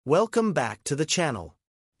Welcome back to the channel.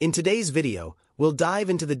 In today's video, we'll dive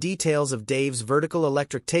into the details of Dave's vertical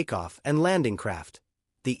electric takeoff and landing craft,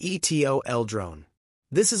 the eVTOL drone.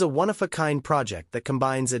 This is a one-of-a-kind project that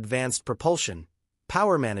combines advanced propulsion,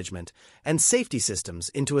 power management, and safety systems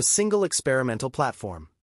into a single experimental platform.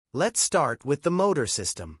 Let's start with the motor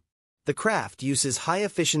system. The craft uses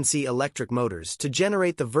high-efficiency electric motors to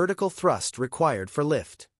generate the vertical thrust required for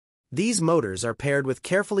lift. These motors are paired with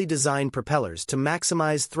carefully designed propellers to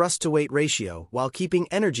maximize thrust-to-weight ratio while keeping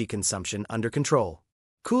energy consumption under control.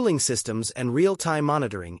 Cooling systems and real-time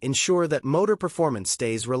monitoring ensure that motor performance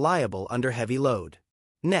stays reliable under heavy load.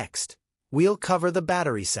 Next, we'll cover the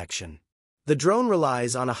battery section. The drone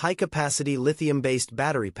relies on a high-capacity lithium-based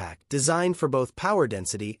battery pack designed for both power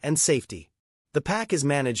density and safety. The pack is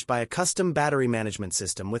managed by a custom battery management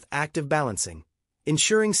system with active balancing,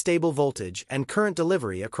 ensuring stable voltage and current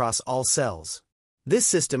delivery across all cells. This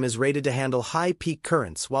system is rated to handle high peak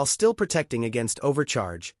currents while still protecting against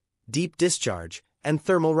overcharge, deep discharge, and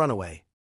thermal runaway.